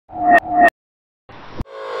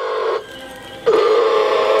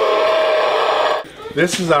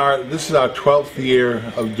This is our 12th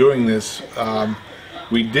year of doing this.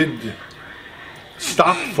 We did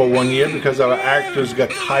stop for 1 year because our actors got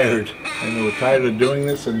tired, and they were tired of doing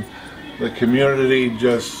this, and the community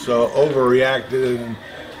just overreacted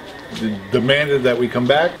and demanded that we come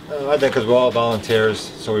back. I think because we're all volunteers,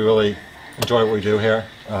 so we really enjoy what we do here.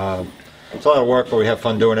 It's a lot of work, but we have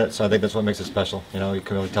fun doing it, so I think that's what makes it special. You know, you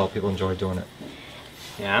can really tell people enjoy doing it.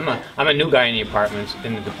 Yeah, I'm a new guy in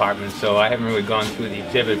the department, so I haven't really gone through the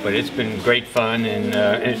exhibit, but it's been great fun, and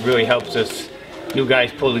it really helps us new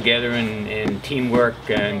guys pull together and teamwork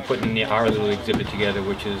and putting our little exhibit together,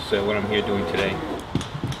 which is what I'm here doing today.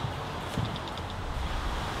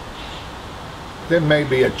 There may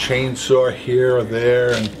be a chainsaw here or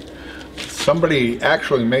there, and somebody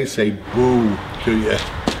actually may say boo to you.